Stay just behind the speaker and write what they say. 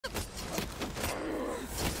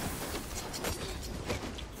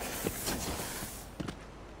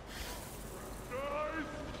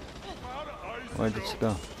Where did she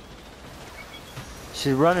go?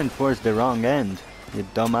 She's running towards the wrong end, you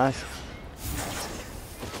dumbass.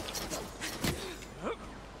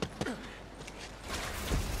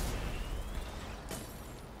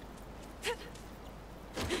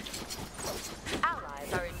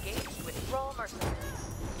 Allies are engaged with raw mercenaries.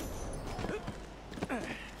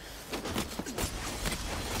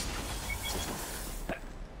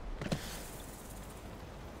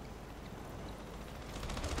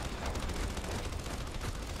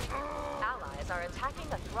 Are attacking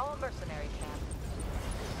a Thrall mercenary camp.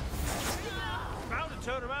 Bound to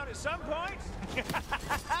turn around at some point.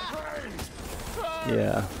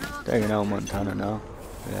 Yeah, taking out Montana now.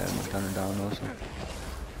 Yeah, Montana down also.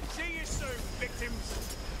 See you soon,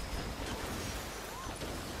 victims.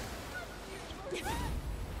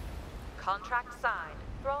 Contract signed.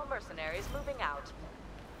 Thrall mercenaries moving out.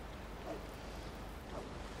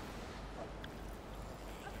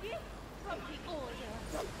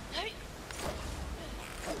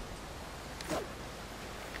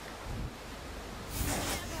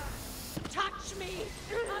 Touch me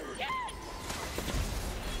again!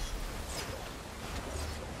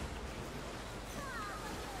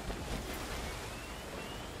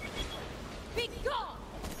 Be gone!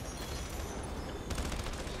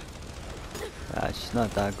 Ah, she's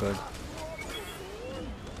not that good.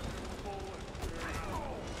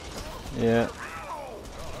 Yeah.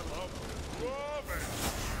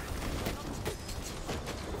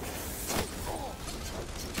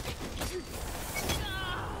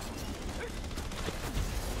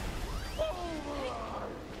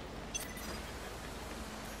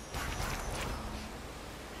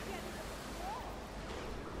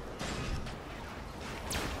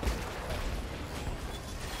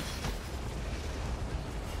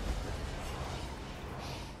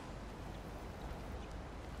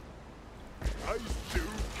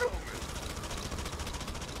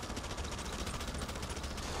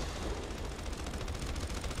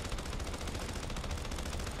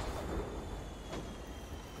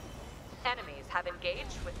 Enemies have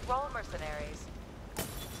engaged with Thrall mercenaries.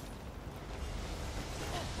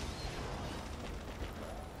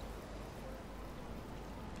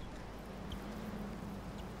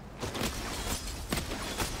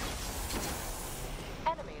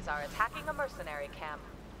 Enemies are attacking a mercenary camp.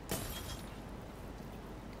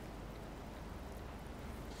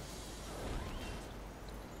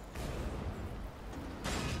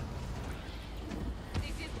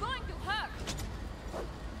 This is going to hurt!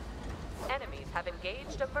 Enemies have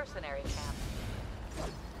engaged a mercenary camp.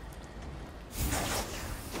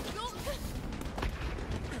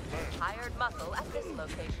 Hired muscle at this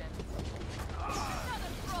location.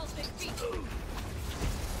 Another Thrall defeat!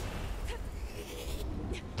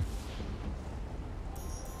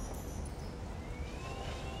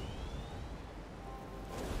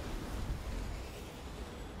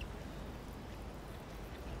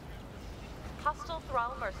 Hostile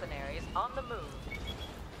Thrall mercenaries on the move.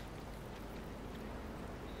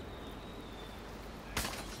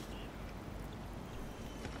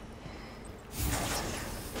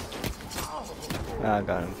 Ah, I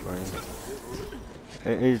got him for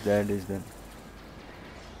you. He's dead, he's dead.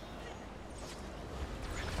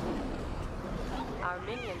 Our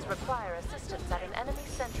minions require assistance at an enemy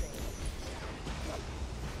sentry.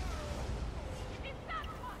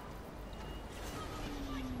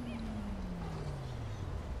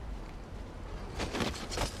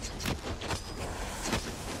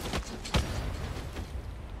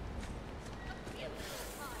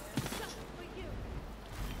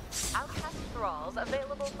 Outcast thralls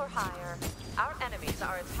available for hire. Our enemies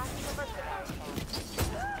are attacking a mercenary camp.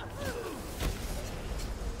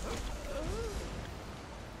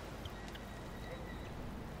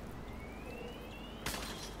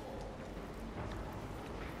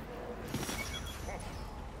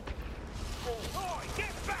 Boy,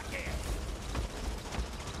 get back here!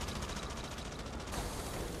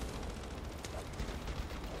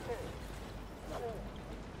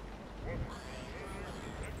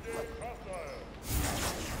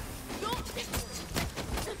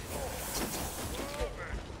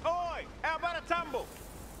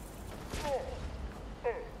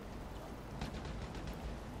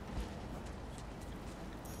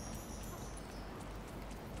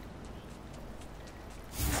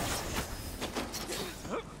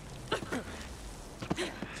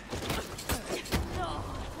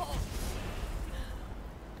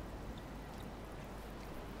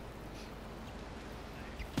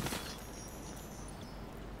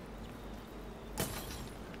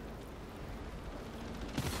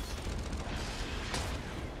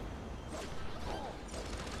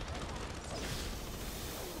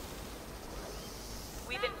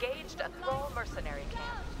 engaged a Thrall mercenary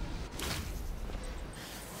camp.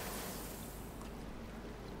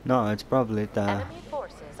 No, it's probably the... Enemy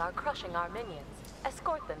forces are crushing our minions.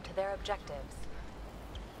 Escort them to their objectives.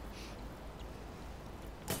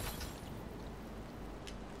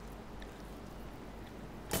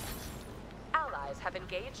 Allies have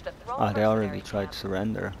engaged a Thrall Ah, they mercenary already tried camp. to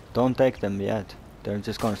surrender. Don't take them yet. They're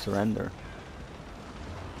just gonna surrender.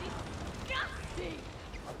 Disgusting!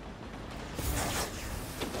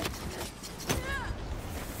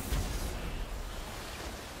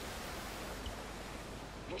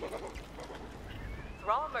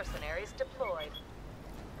 Thrall mercenaries deployed.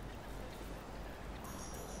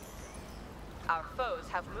 Our foes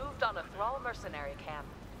have moved on a Thrall mercenary camp.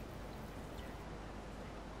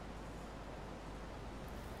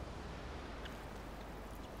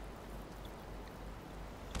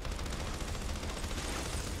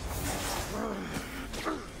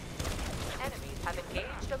 Enemies have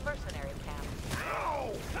engaged a mercenary camp.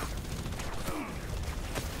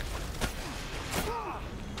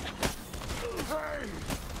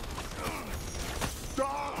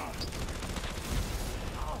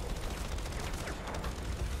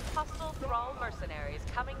 Hostile Thrall mercenaries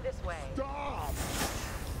coming this way. Stop!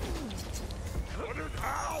 Put it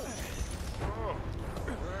out!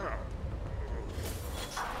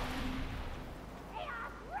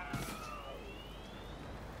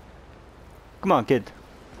 Come on, kid.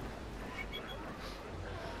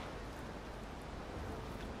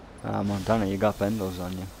 Ah, Montana, you got Pendles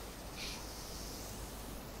on you.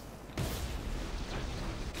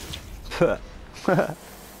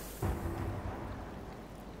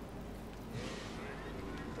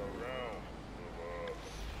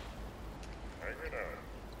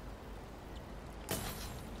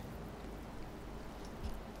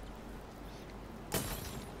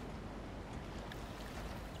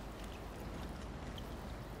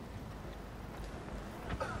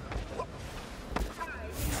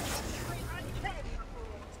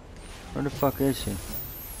 Where the fuck is she?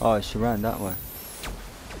 Oh, she ran that way.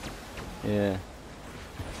 Yeah.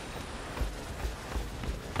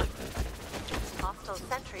 Hostile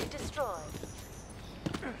sentry destroyed.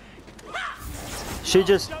 She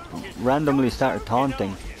just randomly started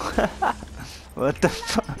taunting. What the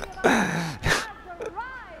fuck?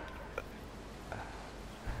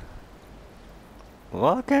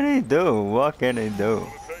 What can he do? What can he do?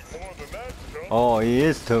 Oh, he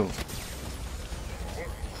is too.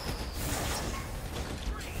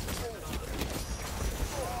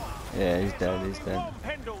 Yeah, he's dead, he's dead.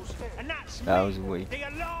 Pendles, and that's That me, was weak. the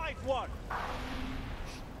alive one.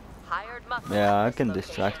 Hired muscle. Yeah, I can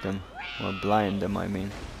distract him. Or blind him, I mean.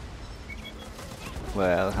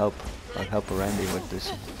 Well, I'll help Randy with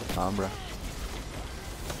this Sombra.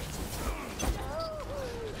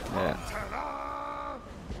 Yeah.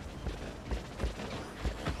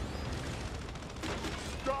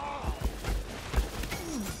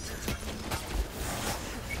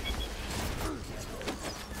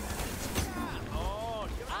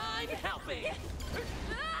 I'm helping!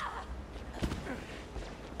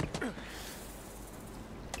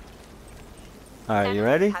 Alright, you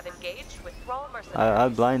ready? Have engaged with Thrall mercenaries. I'll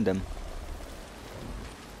blind him.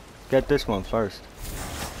 Get this one first.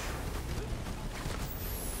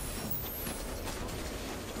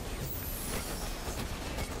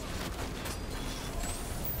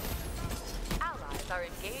 Allies are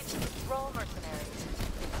engaged with Thrall mercenaries.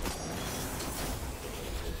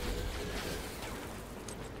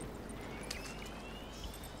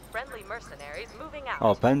 Friendly mercenaries moving out.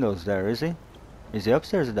 Oh, Pendle's there, is he? Is he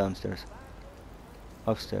upstairs or downstairs?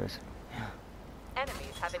 Upstairs.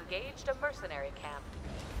 Enemies have engaged a mercenary camp.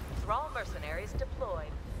 Thrall mercenaries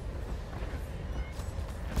deployed.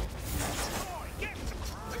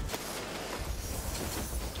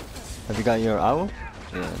 Have you got your owl?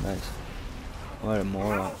 Yeah, nice. What a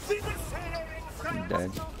moron. I'm dead.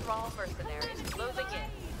 Hostile Thrall mercenaries closing in.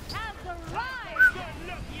 Has arrived! Good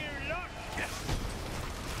luck, you lot.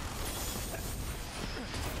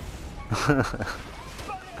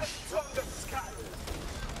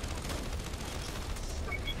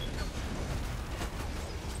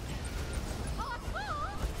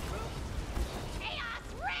 Chaos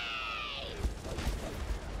reigns!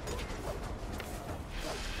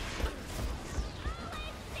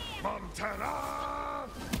 Montana!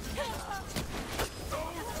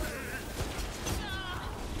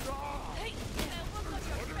 Hey, look at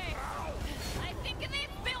your face. I think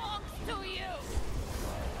this belongs to you.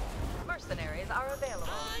 Mercenaries are available.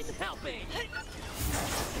 I'm helping.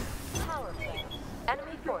 Power play.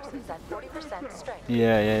 Enemy forces at 40% strength.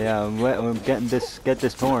 Yeah. We're getting this. Get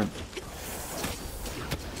this torn.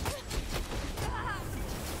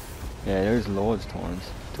 Yeah, there's loads Torns.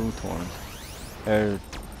 2 Torns. There's...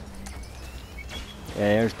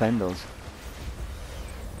 Yeah, there's Pendles.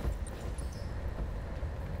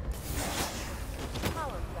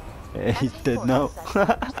 Yeah, he did know.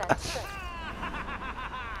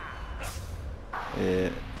 Yeah.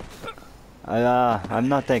 I'm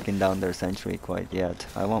not taking down their sentry quite yet.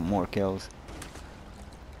 I want more kills.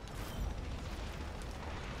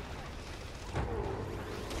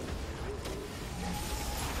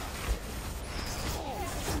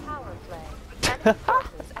 Power play. Enemy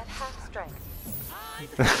forces at half strength.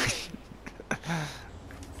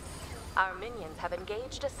 Our minions have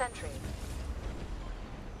engaged a sentry.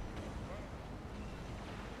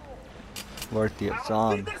 Worth your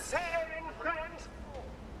song.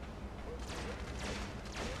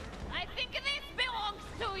 I think this belongs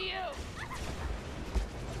to you.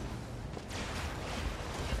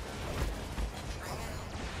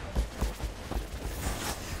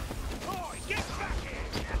 Oh, get back here!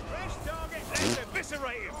 Fresh target and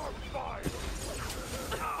eviscerate him!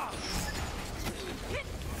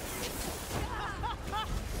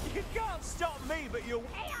 You can't stop me, but you'll...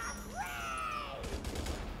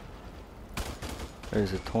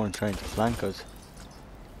 There's a Torn trying to flank us.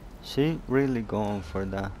 She really going for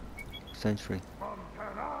the sentry.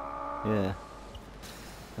 Yeah.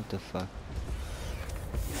 What the fuck?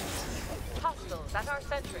 Hostiles at our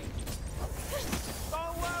sentry.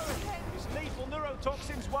 Don't worry, his lethal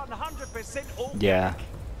neurotoxin's 100% all. Yeah.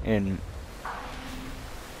 And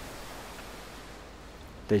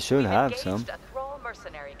they should have some. Engaged a Thrall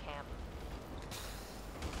mercenary camp.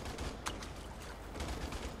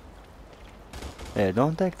 Yeah,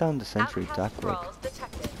 don't take down the sentry Outcast that quick. thralls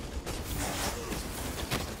detected.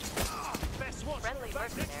 Best watch. Friendly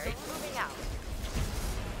mercenaries moving out.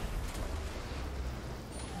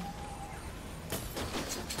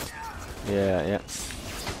 Yeah, yeah.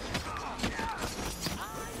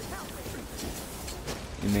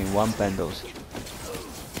 You mean one Pendles?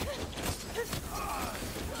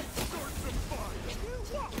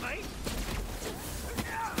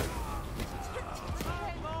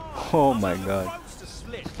 Oh my god.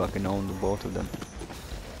 It's fucking owned the both of them.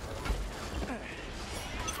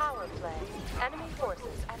 Power play. Enemy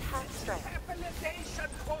forces at half strength.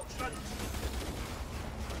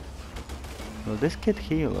 Will this kid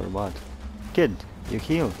heal or what? Kid, you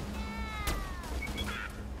heal.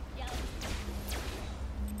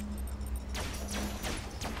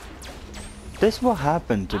 This what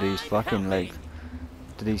happened to these fucking like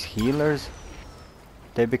to these healers?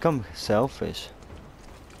 They become selfish.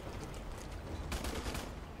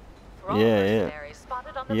 Thrall Yeah, yeah. mercenaries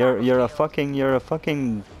spotted on the You're a battlefield.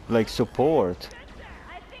 fucking like support.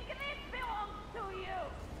 I think this belongs to you.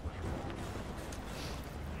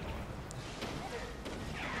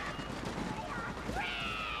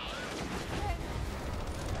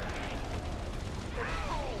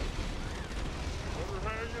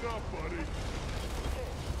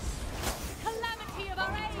 Calamity of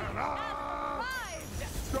our age has arrived.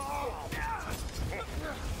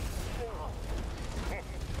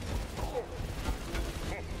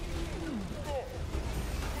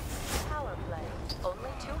 Power play.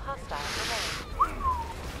 Only 2 hostiles remain.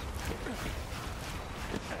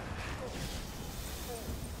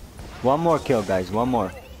 One more kill, guys. One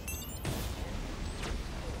more.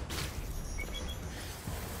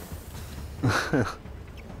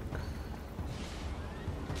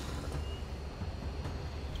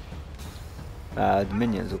 The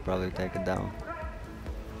minions will probably take it down.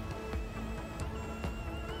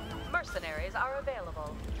 Mercenaries are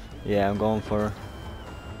available. Yeah, I'm going for.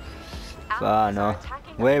 Allies No. are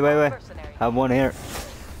attacking a Wait. Thrall mercenary. Have one here.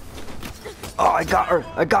 Oh, I got her.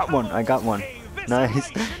 I got one. I got one.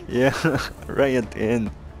 Nice. Yeah, right at the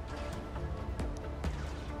end.